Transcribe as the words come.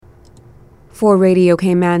For Radio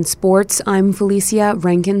Cayman Sports, I'm Felicia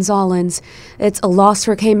Rankins-Ollins. It's a loss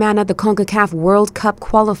for Cayman at the CONCACAF World Cup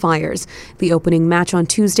qualifiers. The opening match on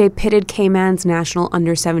Tuesday pitted Cayman's national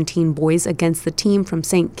under-17 boys against the team from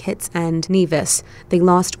St. Kitts and Nevis. They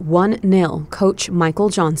lost 1-0. Coach Michael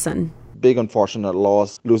Johnson. Big unfortunate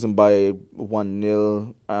loss, losing by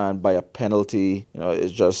 1-0 and by a penalty.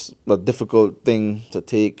 It's just a difficult thing to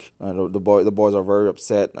take. The boys are very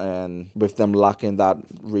upset, and with them lacking that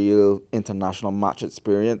real international match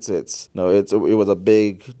experience, it was a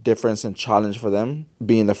big difference and challenge for them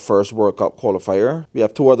being the first World Cup qualifier. We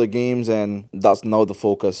have two other games, and that's now the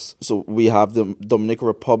focus. So we have the Dominican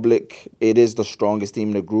Republic. It is the strongest team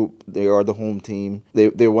in the group. They are the home team.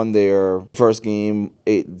 They won their first game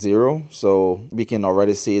 8-0. So we can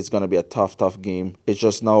already see it's going to be a tough game. It's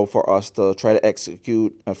just now for us to try to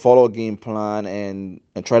execute and follow a game plan and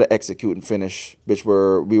try to execute and finish, which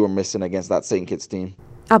we were missing against that St. Kitts team.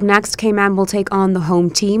 Up next, Cayman will take on the home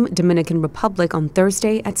team, Dominican Republic, on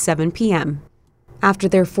Thursday at 7 p.m. After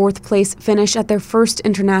their fourth-place finish at their first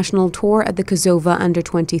international tour at the Kosova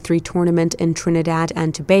Under-23 tournament in Trinidad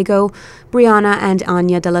and Tobago, Brianna and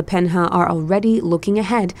Anya de la Penha are already looking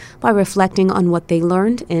ahead by reflecting on what they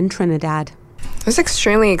learned in Trinidad. It was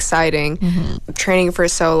extremely exciting, training for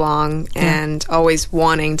so long and always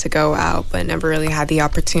wanting to go out, but never really had the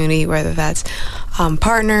opportunity, whether that's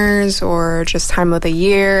partners or just time of the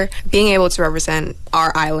year. Being able to represent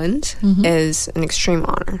our island is an extreme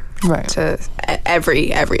honor, right, to every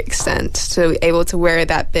extent. To be able to wear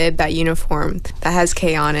that bib, that uniform that has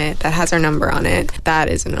K on it, that has our number on it, that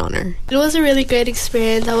is an honor. It was a really great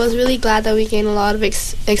experience. I was really glad that we gained a lot of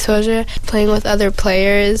exposure playing with other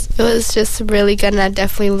players. It was just really good, and I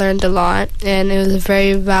definitely learned a lot, and it was a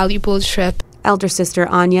very valuable trip. Elder sister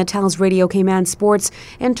Anya tells Radio Cayman Sports,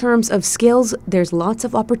 in terms of skills, there's lots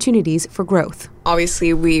of opportunities for growth.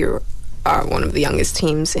 Obviously, we are one of the youngest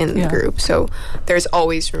teams in the group, so there's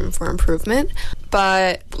always room for improvement.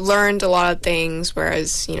 But learned a lot of things,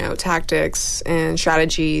 whereas, tactics and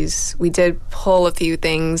strategies, we did pull a few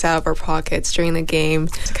things out of our pockets during the game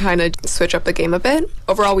to kind of switch up the game a bit.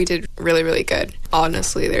 Overall, we did really, really good.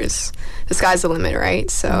 Honestly, the sky's the limit,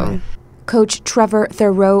 right? So... Coach Trevor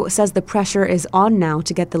Thoreau says the pressure is on now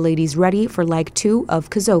to get the ladies ready for Leg 2 of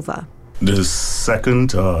Kosova. The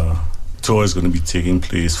second tour is going to be taking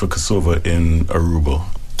place for Kosova in Aruba,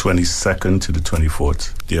 22nd to the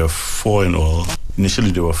 24th. There are 4 in all.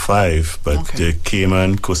 Initially there were 5, but the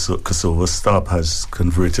Cayman Kosova stop has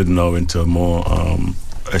converted now into a more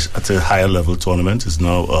at a higher level tournament. It's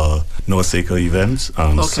now a NORCECA event.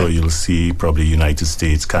 So you'll see probably United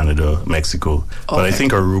States, Canada, Mexico. But I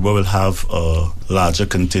think Aruba will have a larger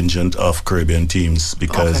contingent of Caribbean teams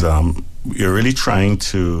because we're really trying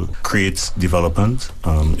to create development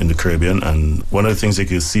in the Caribbean. And one of the things that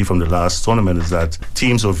you see from the last tournament is that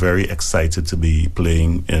teams were very excited to be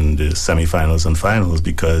playing in the semifinals and finals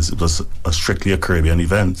because it was strictly a Caribbean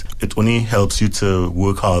event. It only helps you to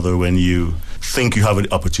work harder when you think you have an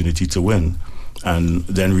opportunity to win and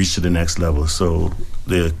then reach to the next level. So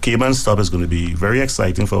the Cayman stop is going to be very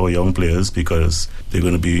exciting for our young players because they're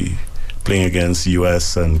going to be playing against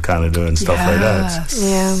US and Canada and stuff like that.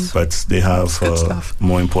 Yeah. But they have a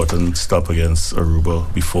more important stop against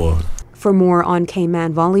Aruba before. For more on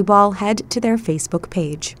Cayman volleyball, head to their Facebook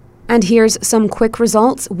page. And here's some quick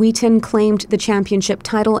results. Wheaton claimed the championship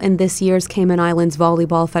title in this year's Cayman Islands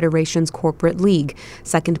Volleyball Federation's Corporate League.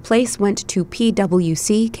 Second place went to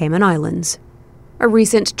PWC Cayman Islands. A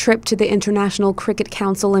recent trip to the International Cricket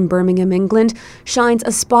Council in Birmingham, England, shines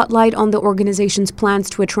a spotlight on the organization's plans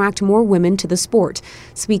to attract more women to the sport.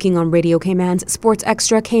 Speaking on Radio Cayman's Sports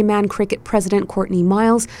Extra, Cayman Cricket President Courtney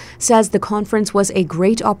Miles says the conference was a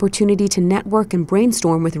great opportunity to network and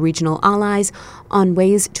brainstorm with regional allies on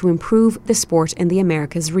ways to improve the sport in the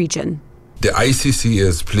Americas region. The ICC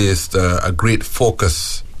has placed a great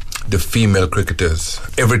focus on the female cricketers.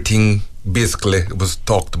 Everything basically was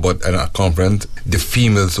talked about at our conference. The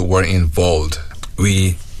females were involved.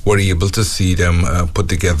 We were able to see them put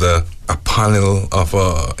together a panel of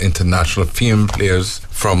international female players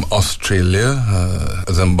from Australia,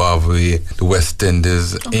 Zimbabwe, the West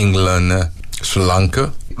Indies, England, Sri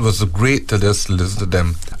Lanka. It was great to just listen to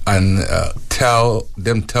them and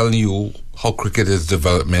tell you how cricket is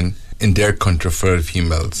developing in their country for the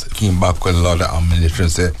females. Came back with a lot of ammunition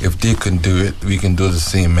and said, if they can do it, we can do the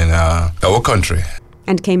same in our country.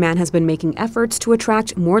 And Cayman has been making efforts to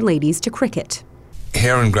attract more ladies to cricket.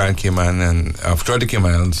 Here in Grand Cayman and throughout the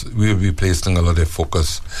Cayman Islands, we will be placing a lot of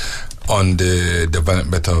focus on the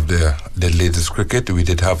development of the ladies' cricket. We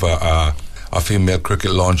did have a female cricket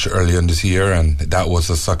launch earlier in this year, and that was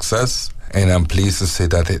a success. And I'm pleased to say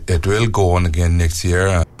that it will go on again next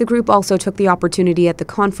year. The group also took the opportunity at the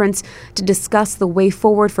conference to discuss the way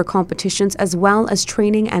forward for competitions as well as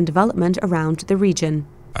training and development around the region.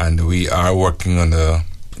 And we are working on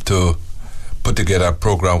to put together a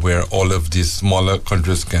program where all of these smaller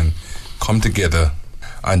countries can come together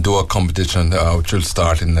and do a competition which will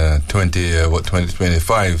start in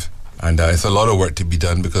 2025. And it's a lot of work to be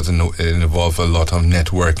done because it involves a lot of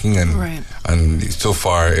networking. And so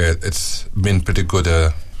far it's been pretty good.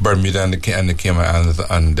 Bermuda and the Cayman Islands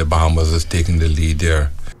and the Bahamas is taking the lead there.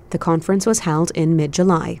 The conference was held in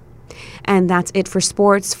mid-July. And that's it for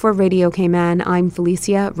sports. For Radio Cayman, I'm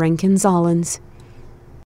Felicia Rankins-Zollins.